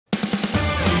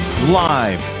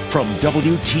Live from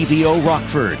WTVO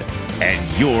Rockford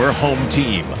and your home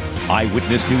team.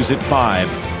 Eyewitness News at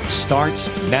 5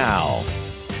 starts now.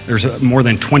 There's more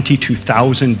than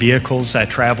 22,000 vehicles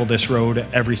that travel this road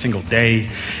every single day.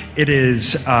 It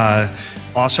is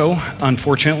also,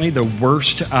 unfortunately, the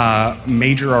worst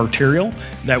major arterial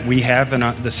that we have in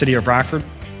the city of Rockford.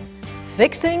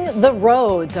 Fixing the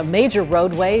roads, a major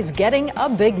roadway is getting a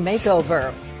big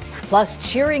makeover.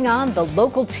 Plus, cheering on the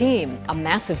local team. A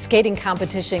massive skating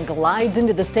competition glides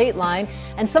into the state line,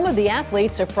 and some of the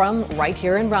athletes are from right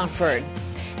here in Rockford.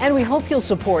 And we hope you'll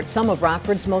support some of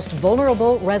Rockford's most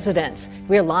vulnerable residents.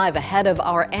 We're live ahead of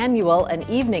our annual An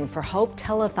Evening for Hope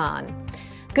telethon.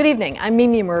 Good evening, I'm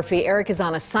Mimi Murphy. Eric is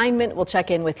on assignment. We'll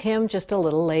check in with him just a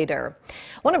little later.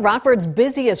 One of Rockford's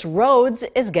busiest roads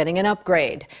is getting an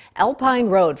upgrade. Alpine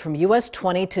Road from US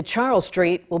 20 to Charles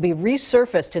Street will be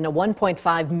resurfaced in a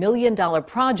 $1.5 million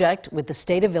project with the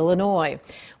state of Illinois.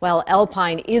 While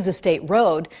Alpine is a state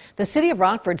road, the city of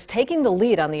Rockford's taking the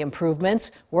lead on the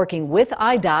improvements, working with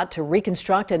IDOT to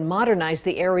reconstruct and modernize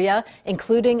the area,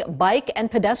 including bike and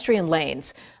pedestrian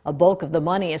lanes. A bulk of the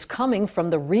money is coming from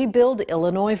the Rebuild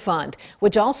Illinois Fund,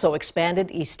 which also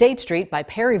expanded East State Street by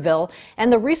Perryville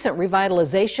and the recent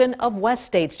revitalization of West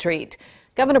State Street.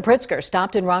 Governor Pritzker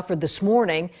stopped in Rockford this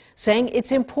morning, saying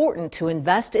it's important to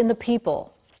invest in the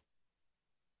people.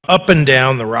 Up and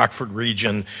down the Rockford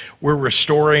region, we're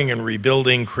restoring and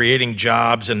rebuilding, creating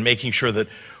jobs, and making sure that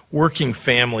working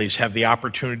families have the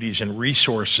opportunities and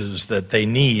resources that they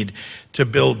need to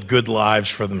build good lives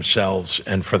for themselves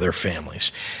and for their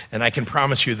families. And I can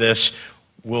promise you this,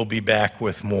 we'll be back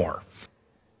with more.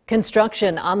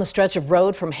 Construction on the stretch of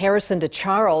road from Harrison to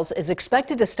Charles is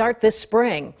expected to start this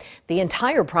spring. The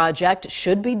entire project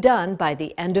should be done by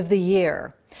the end of the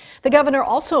year. The governor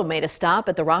also made a stop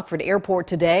at the Rockford Airport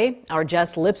today. Our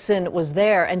Jess Lipson was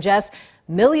there. And Jess,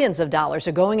 millions of dollars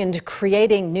are going into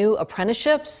creating new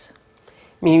apprenticeships.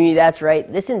 Mimi, that's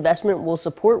right. This investment will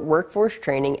support workforce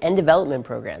training and development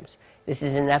programs. This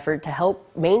is an effort to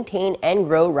help maintain and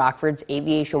grow Rockford's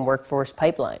aviation workforce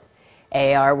pipeline.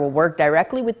 AAR will work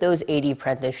directly with those 80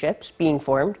 apprenticeships being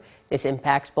formed. This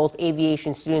impacts both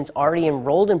aviation students already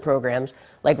enrolled in programs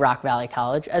like Rock Valley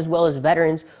College, as well as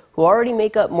veterans who already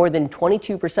make up more than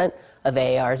 22% of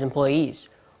AAR's employees.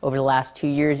 Over the last 2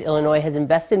 years, Illinois has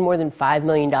invested more than $5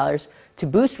 million to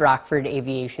boost Rockford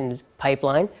Aviation's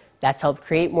pipeline. That's helped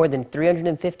create more than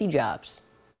 350 jobs.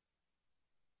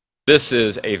 This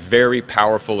is a very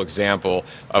powerful example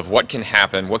of what can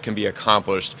happen, what can be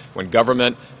accomplished when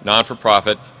government,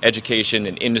 non-for-profit, education,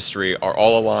 and industry are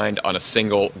all aligned on a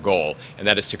single goal, and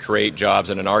that is to create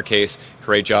jobs, and in our case,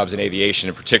 create jobs in aviation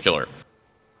in particular.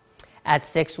 At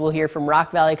 6, we'll hear from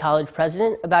Rock Valley College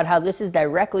president about how this is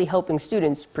directly helping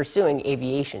students pursuing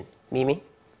aviation. Mimi?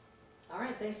 All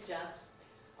right, thanks, Jess.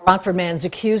 A Rockford man is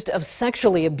accused of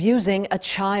sexually abusing a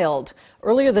child.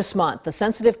 Earlier this month, the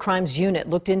Sensitive Crimes Unit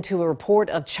looked into a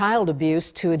report of child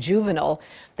abuse to a juvenile.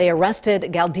 They arrested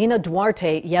Galdina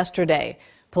Duarte yesterday.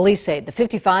 Police say the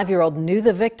 55-year-old knew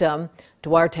the victim.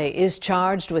 Duarte is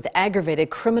charged with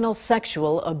aggravated criminal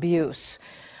sexual abuse.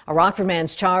 A Rockford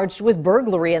man's charged with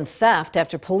burglary and theft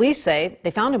after police say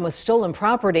they found him with stolen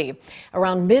property.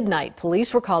 Around midnight,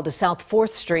 police were called to South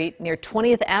 4th Street near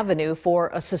 20th Avenue for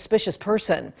a suspicious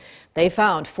person. They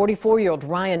found 44-year-old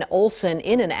Ryan Olson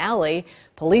in an alley.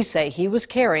 Police say he was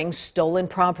carrying stolen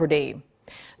property.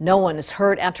 No one is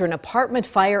hurt after an apartment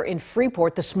fire in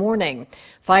Freeport this morning.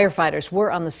 Firefighters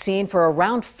were on the scene for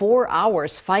around 4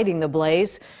 hours fighting the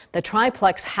blaze. The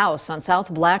triplex house on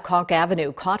South Black Hawk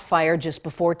Avenue caught fire just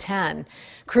before 10.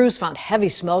 Crews found heavy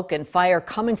smoke and fire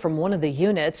coming from one of the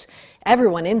units.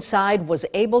 Everyone inside was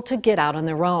able to get out on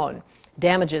their own.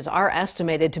 Damages are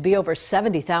estimated to be over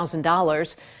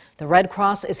 $70,000. The Red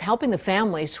Cross is helping the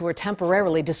families who are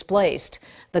temporarily displaced.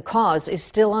 The cause is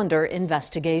still under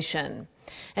investigation.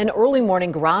 An early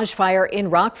morning garage fire in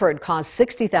Rockford caused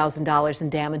 $60,000 in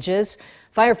damages.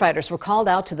 Firefighters were called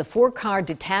out to the 4-car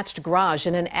detached garage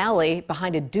in an alley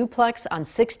behind a duplex on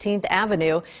 16th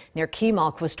Avenue near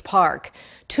Keymalquist Park.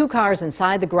 2 cars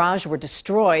inside the garage were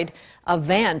destroyed. A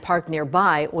van parked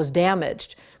nearby was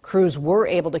damaged. Crews were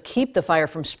able to keep the fire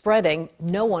from spreading.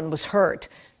 No one was hurt.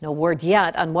 No word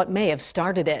yet on what may have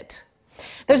started it.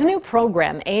 There's a new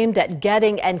program aimed at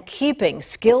getting and keeping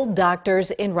skilled doctors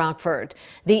in Rockford.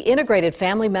 The Integrated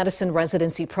Family Medicine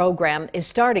Residency Program is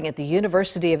starting at the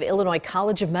University of Illinois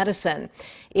College of Medicine.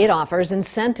 It offers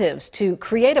incentives to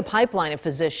create a pipeline of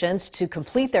physicians to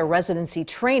complete their residency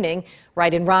training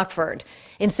right in Rockford,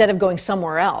 instead of going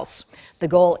somewhere else. The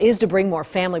goal is to bring more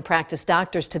family practice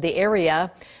doctors to the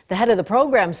area. The head of the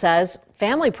program says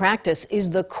family practice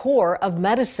is the core of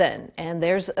medicine, and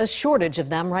there's a shortage of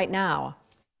them right now.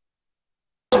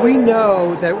 We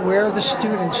know that where the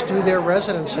students do their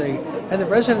residency, and the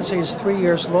residency is 3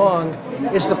 years long,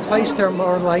 is the place they're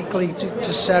more likely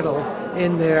to settle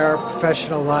in their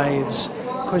professional lives.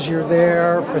 Because you're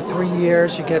there for 3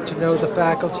 years, you get to know the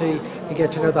faculty, you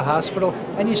get to know the hospital,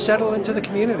 and you settle into the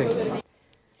community.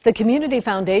 The Community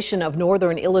Foundation of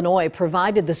Northern Illinois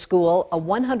provided the school a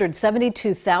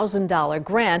 $172,000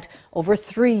 grant over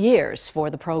 3 years for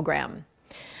the program.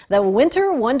 The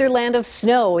winter wonderland of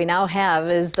snow we now have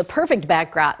is the perfect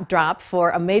backdrop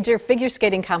for a major figure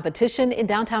skating competition in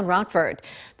downtown Rockford.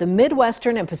 The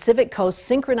Midwestern and Pacific Coast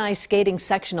Synchronized Skating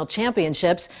Sectional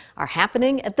Championships are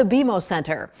happening at the BMO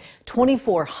Center.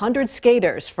 2,400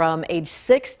 skaters from age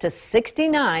 6 to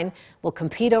 69 will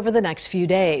compete over the next few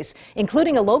days,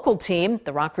 including a local team,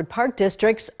 the Rockford Park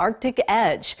District's Arctic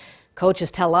Edge.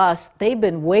 Coaches tell us they've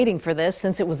been waiting for this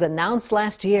since it was announced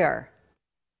last year.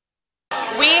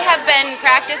 We have been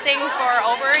practicing for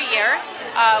over a year.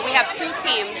 We have 2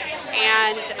 teams,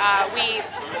 and we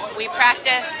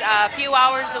practice a few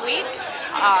hours a week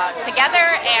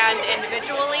together and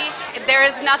individually. There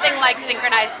is nothing like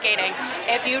synchronized skating.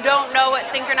 If you don't know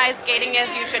what synchronized skating is,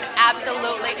 you should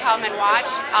absolutely come and watch.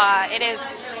 It is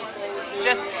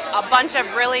just a bunch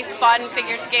of really fun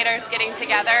figure skaters getting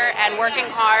together and working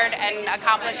hard and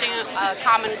accomplishing a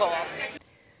common goal.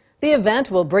 The event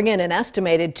will bring in an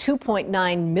estimated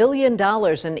 $2.9 million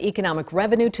in economic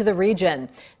revenue to the region.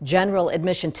 General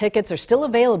admission tickets are still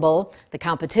available. The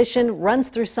competition runs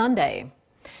through Sunday.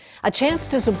 A chance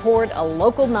to support a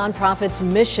local nonprofit's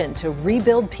mission to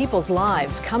rebuild people's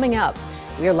lives coming up.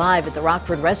 We're live at the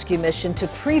Rockford Rescue Mission to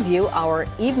preview our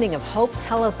Evening of Hope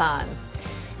telethon.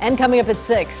 And coming up at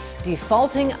 6,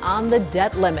 defaulting on the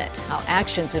debt limit, how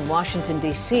actions in Washington,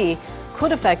 D.C.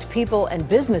 could affect people and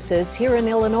businesses here in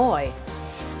Illinois.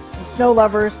 Snow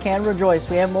lovers can rejoice.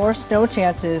 We have more snow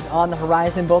chances on the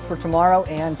horizon both for tomorrow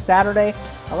and Saturday.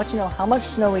 I'll let you know how much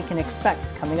snow we can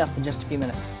expect coming up in just a few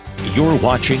minutes. You're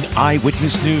watching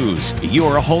Eyewitness News,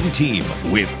 your home team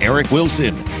with Eric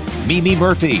Wilson, Mimi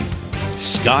Murphy,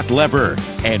 Scott Leber,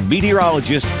 and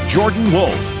meteorologist Jordan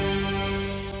Wolf.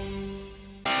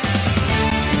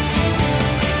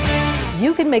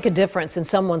 You can make a difference in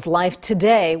someone's life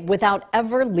today without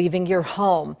ever leaving your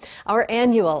home. Our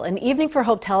annual An Evening for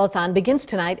Hope telethon begins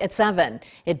tonight at 7.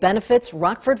 It benefits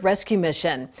Rockford Rescue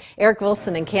Mission. Eric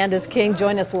Wilson and Candace King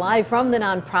join us live from the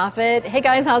nonprofit. Hey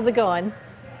guys, how's it going?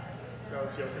 I was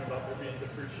joking about there being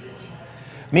depreciation.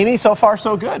 Mimi, so far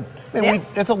so good. I mean,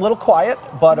 it's a little quiet,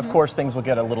 but of course things will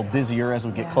get a little busier as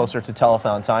we get closer to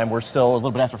telethon time. We're still a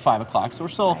little bit after 5 o'clock, so we're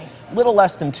still a little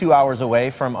less than 2 hours away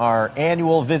from our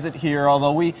annual visit here,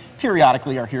 although we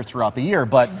periodically are here throughout the year.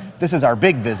 But this is our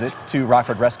big visit to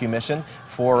Rockford Rescue Mission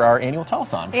for our annual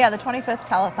telethon. Yeah, the 25th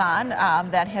telethon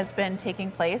that has been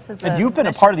taking place. And you've been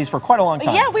a part of these for quite a long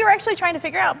time. Yeah, we were actually trying to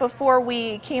figure out before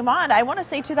we came on. I want to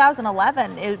say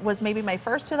 2011. It was maybe my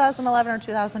first 2011 or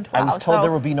 2012. I was told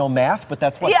there would be no math, but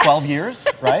that's what, 12 years,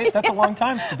 right? That's a long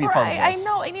time to be a part of this. I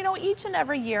know, and you know, each and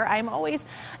every year I'm always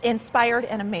inspired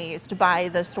and amazed by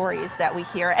the stories that we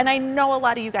hear. And I know a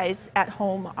lot of you guys at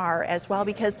home are as well,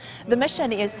 because the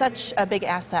mission is such a big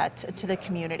asset to the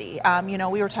community. You know,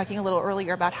 we were talking a little earlier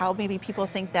about how maybe people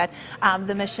think that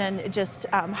the mission just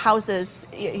houses,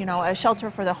 you know, a shelter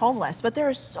for the homeless, but there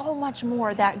is so much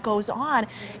more that goes on,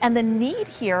 and the need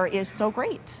here is so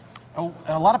great. Oh,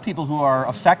 a lot of people who are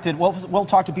affected, well, we'll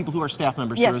talk to people who are staff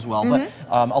members here as well, but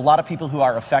a lot of people who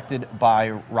are affected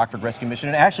by Rockford Rescue Mission,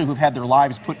 and actually who've had their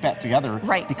lives put back together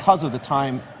because of the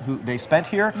time who they spent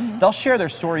here, they'll share their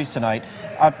stories tonight.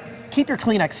 Keep your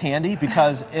Kleenex handy,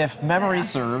 because if memory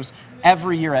serves,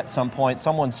 every year at some point,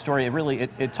 someone's story,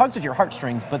 it tugs at your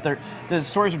heartstrings, but the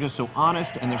stories are just so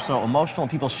honest and they're so emotional,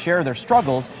 and people share their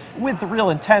struggles with the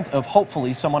real intent of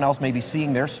hopefully someone else maybe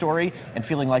seeing their story and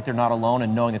feeling like they're not alone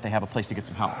and knowing that they have a place to get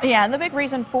some help. Yeah, and the big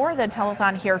reason for the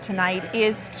telethon here tonight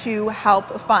is to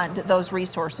help fund those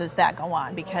resources that go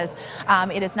on, because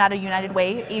it is not a United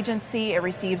Way agency. It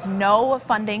receives no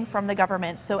funding from the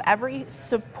government, so every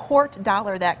support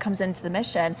dollar that comes into the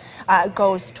mission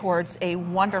goes towards a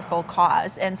wonderful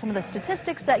cause. And some of the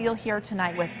statistics that you'll hear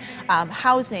tonight with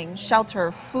housing,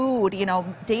 shelter, food, you know,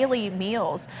 daily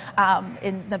meals,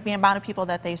 in the amount of people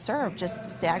that they serve, just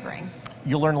staggering.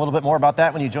 You'll learn a little bit more about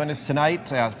that when you join us tonight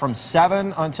from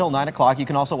 7 until 9 o'clock. You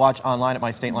can also watch online at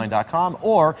mystateline.com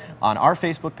or on our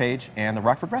Facebook page and the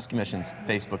Rockford Rescue Mission's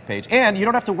Facebook page. And you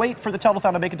don't have to wait for the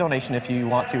telethon to make a donation if you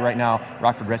want to right now,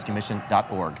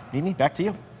 rockfordrescuemission.org. Mimi, back to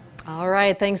you. All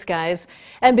right, thanks, guys.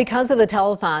 And because of the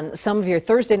telethon, some of your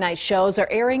Thursday night shows are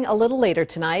airing a little later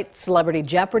tonight. Celebrity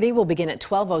Jeopardy will begin at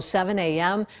 12:07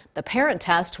 a.m. The Parent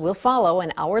Test will follow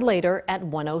an hour later at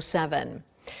 1:07.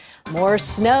 More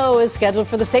snow is scheduled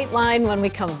for the state line when we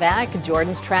come back.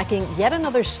 Jordan's tracking yet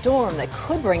another storm that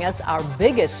could bring us our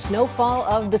biggest snowfall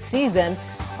of the season,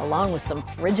 along with some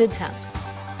frigid temps.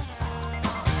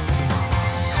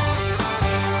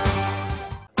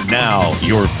 Now,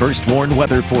 your first warned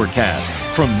weather forecast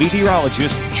from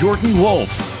meteorologist Jordan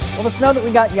Wolf. Well, the snow that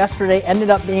we got yesterday ended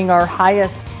up being our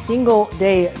highest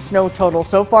single-day snow total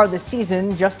so far this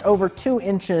season, just over 2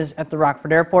 inches at the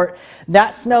Rockford Airport.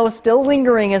 That snow still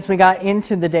lingering as we got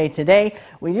into the day today.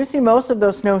 We do see most of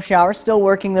those snow showers still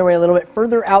working their way a little bit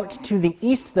further out to the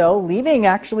east, though, leaving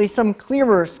actually some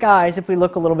clearer skies if we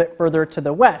look a little bit further to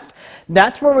the west.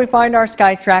 That's where we find our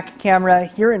SkyTrack camera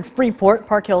here in Freeport,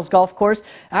 Park Hills Golf Course.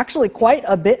 Actually, quite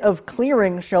a bit of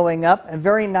clearing showing up. A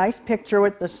very nice picture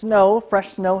with the snow, fresh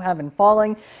snow having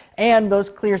falling. And those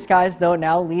clear skies, though,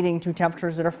 now leading to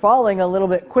temperatures that are falling a little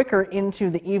bit quicker into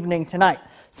the evening tonight.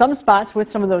 Some spots with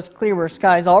some of those clearer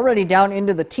skies already down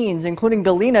into the teens, including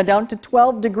Galena down to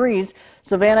 12 degrees,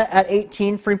 Savannah at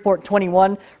 18, Freeport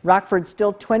 21, Rockford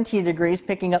still 20 degrees,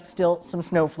 picking up still some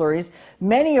snow flurries.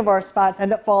 Many of our spots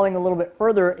end up falling a little bit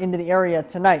further into the area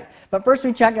tonight. But first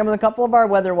we check in with a couple of our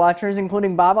weather watchers,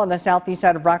 including Bob on the southeast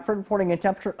side of Rockford, reporting a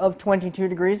temperature of 22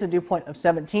 degrees, a dew point of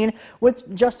 17,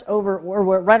 with just over, or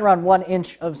right around 1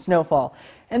 inch of snowfall.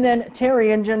 And then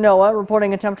Terry in Genoa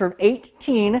reporting a temperature of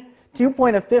 18, dew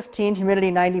point of 15, humidity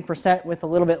 90% with a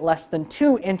little bit less than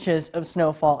 2 inches of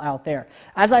snowfall out there.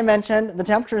 As I mentioned, the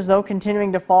temperatures, though,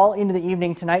 continuing to fall into the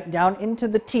evening tonight, down into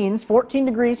the teens. 14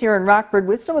 degrees here in Rockford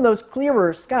with some of those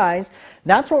clearer skies.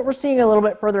 That's what we're seeing a little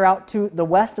bit further out to the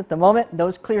west at the moment.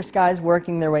 Those clear skies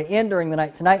working their way in during the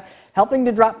night tonight, helping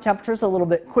to drop temperatures a little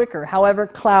bit quicker. However,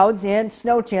 clouds and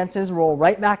snow chances roll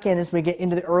right back in as we get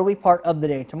into the early part of the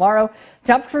day tomorrow.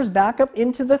 Temperatures back up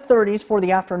into the 30s for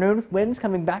the afternoon, winds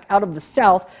coming back out of the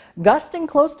south, gusting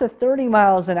close to 30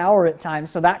 miles an hour at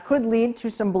times. So that could lead to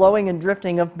some blowing and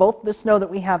drifting of both the snow that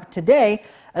we have today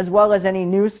as well as any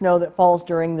new snow that falls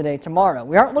during the day tomorrow.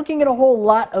 We aren't looking at a whole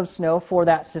lot of snow for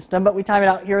that system, but we time it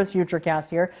out here with Futurecast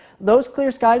here. Those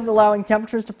clear skies allowing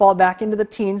temperatures to fall back into the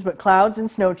teens, but clouds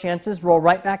and snow chances roll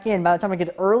right back in by the time we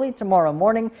get early tomorrow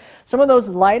morning. Some of those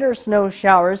lighter snow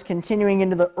showers continuing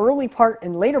into the early part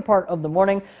and later part of the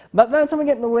morning, but by the time we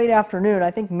get in the late afternoon,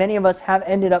 I think many of us have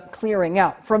ended up clearing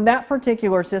out. From that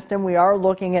particular system, we are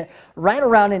looking at right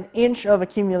around 1 inch of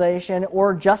accumulation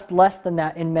or just less than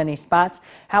that in many spots.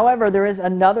 However, there is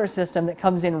another system that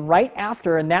comes in right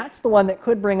after, and that's the one that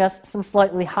could bring us some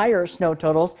slightly higher snow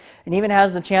totals and even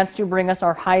has the chance to bring us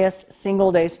our highest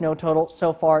single-day snow total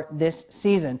so far this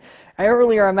season.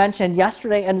 Earlier I mentioned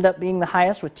yesterday ended up being the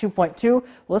highest with 2.2.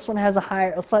 Well, this one has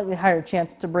a slightly higher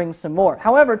chance to bring some more.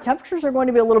 However, temperatures are going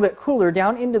to be a little bit cooler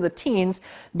down into the teens.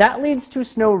 That leads to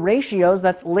snow ratios,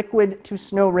 that's liquid to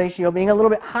snow ratio, being a little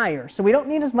bit higher. So we don't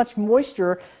need as much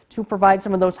moisture to provide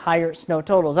some of those higher snow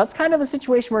totals. That's kind of the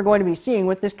situation we're going to be seeing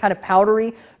with this kind of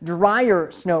powdery,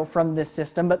 drier snow from this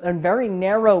system, but a very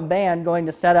narrow band going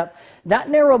to set up. That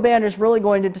narrow band is really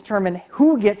going to determine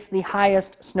who gets the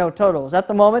highest snow totals. At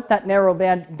the moment, that narrow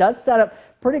band does set up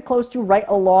pretty close to right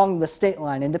along the state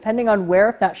line, and depending on where,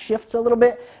 if that shifts a little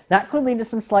bit, that could lead to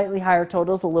some slightly higher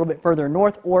totals a little bit further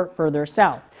north or further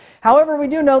south. However, we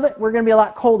do know that we're going to be a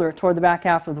lot colder toward the back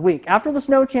half of the week. After the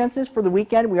snow chances for the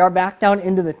weekend, we are back down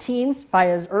into the teens by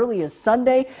as early as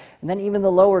Sunday, and then even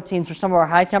the lower teens for some of our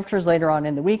high temperatures later on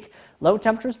in the week. Low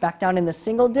temperatures back down in the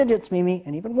single digits, Mimi,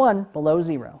 and even one below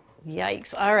zero.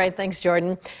 Yikes. All right, thanks,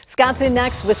 Jordan. Scott's in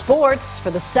next with sports.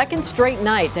 For the second straight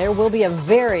night, there will be a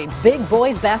very big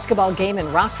boys basketball game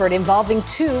in Rockford involving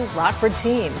 2 Rockford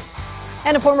teams.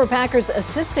 And a former Packers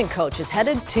assistant coach is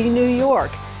headed to New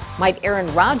York. Might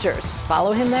Aaron Rodgers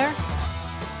follow him there?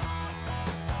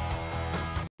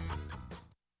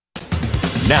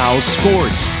 Now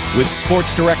sports with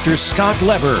sports director Scott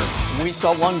Leber. We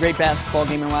saw one great basketball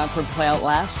game in Rockford play out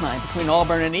last night between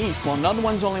Auburn and East. Well, another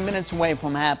one's only minutes away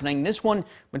from happening. This one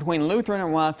between Lutheran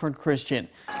and Rockford Christian.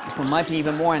 This one might be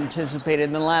even more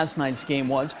anticipated than last night's game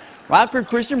was. Rockford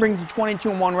Christian brings a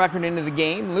 22-1 record into the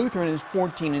game. Lutheran is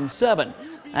 14-7.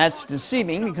 That's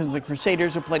deceiving because the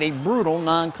Crusaders have played a brutal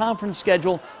non-conference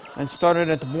schedule that started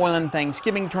at the Boylan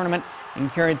Thanksgiving Tournament and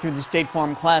carried through the State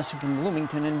Farm Classic in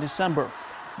Bloomington in December.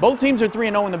 Both teams are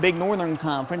 3-0 in the Big Northern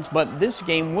Conference, but this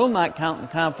game will not count in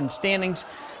the conference standings.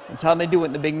 That's how they do it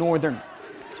in the Big Northern.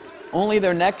 Only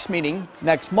their next meeting,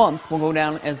 next month, will go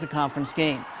down as a conference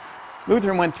game.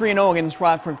 Lutheran went 3-0 against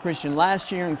Rockford Christian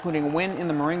last year, including a win in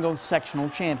the Marengo Sectional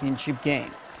Championship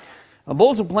game. The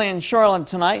Bulls will play in Charlotte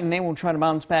tonight, and they will try to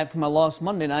bounce back from a loss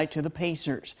Monday night to the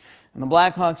Pacers. And the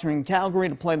Blackhawks are in Calgary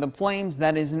to play the Flames.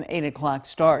 That is an 8 o'clock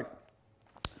start.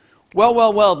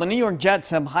 Well, the New York Jets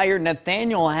have hired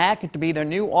Nathaniel Hackett to be their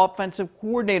new offensive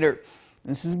coordinator.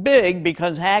 This is big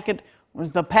because Hackett was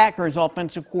the Packers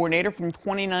offensive coordinator from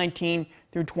 2019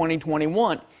 through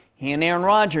 2021. He and Aaron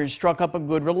Rodgers struck up a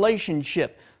good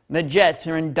relationship. The Jets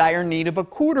are in dire need of a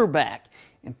quarterback.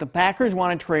 If the Packers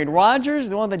want to trade Rodgers,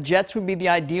 well, the Jets would be the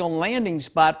ideal landing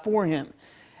spot for him.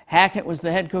 Hackett was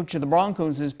the head coach of the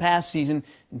Broncos this past season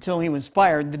until he was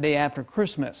fired the day after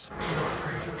Christmas.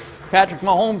 Patrick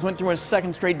Mahomes went through his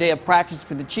second straight day of practice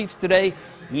for the Chiefs today.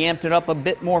 He amped it up a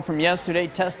bit more from yesterday,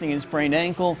 testing his sprained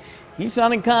ankle. He's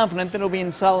sounding confident that he'll be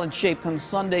in solid shape come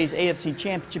Sunday's AFC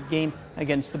Championship game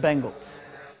against the Bengals.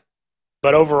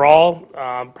 But overall,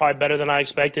 probably better than I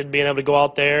expected, being able to go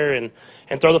out there and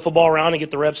throw the football around and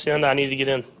get the reps in that I need to get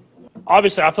in.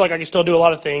 Obviously, I feel like I can still do a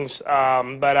lot of things,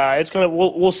 but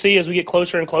we'll see as we get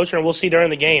closer and closer, and we'll see during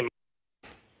the game.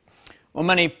 Well,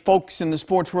 many folks in the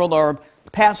sports world are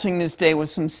passing this day with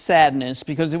some sadness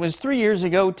because it was 3 years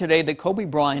ago today that Kobe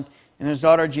Bryant and his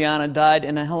daughter Gianna died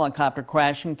in a helicopter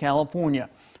crash in California.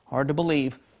 Hard to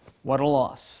believe. What a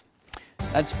loss.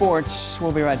 That's sports.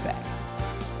 We'll be right back.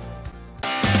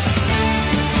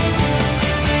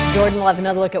 Jordan will have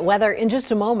another look at weather in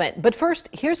just a moment. But first,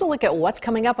 here's a look at what's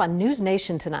coming up on News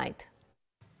Nation tonight.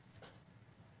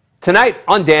 Tonight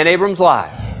on Dan Abrams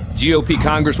Live, GOP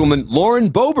Congresswoman Lauren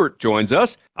Boebert joins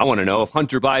us. I want to know if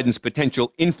Hunter Biden's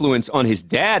potential influence on his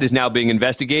dad is now being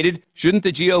investigated. Shouldn't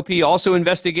the GOP also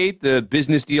investigate the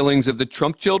business dealings of the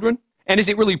Trump children? And is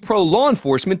it really pro-law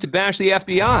enforcement to bash the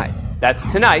FBI? That's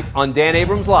tonight on Dan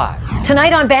Abrams Live.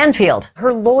 Tonight on Banfield,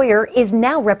 her lawyer is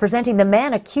now representing the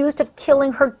man accused of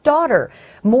killing her daughter.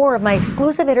 More of my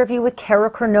exclusive interview with Kara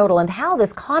Kernodle and how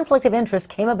this conflict of interest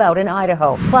came about in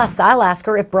Idaho. Plus, I'll ask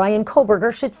her if Brian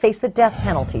Koberger should face the death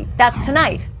penalty. That's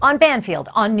tonight on Banfield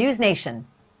on News Nation.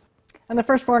 And the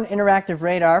firstborn interactive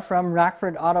radar from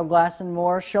Rockford Auto Glass and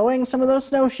More showing some of those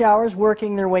snow showers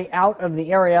working their way out of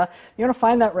the area. If you want to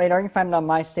find that radar, you can find it on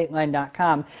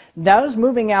mystateline.com. Those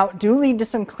moving out do lead to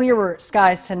some clearer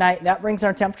skies tonight. That brings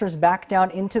our temperatures back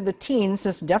down into the teens, so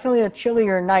it's definitely a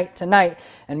chillier night tonight.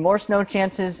 And more snow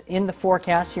chances in the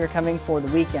forecast here coming for the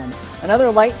weekend.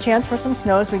 Another light chance for some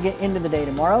snow as we get into the day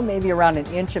tomorrow, maybe around an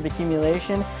inch of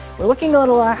accumulation. We're looking at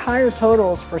a lot higher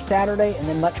totals for Saturday and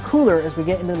then much cooler as we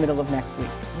get into the middle of next week.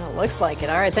 Well, it looks like it.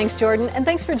 All right, thanks, Jordan, and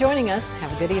thanks for joining us.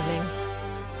 Have a good evening.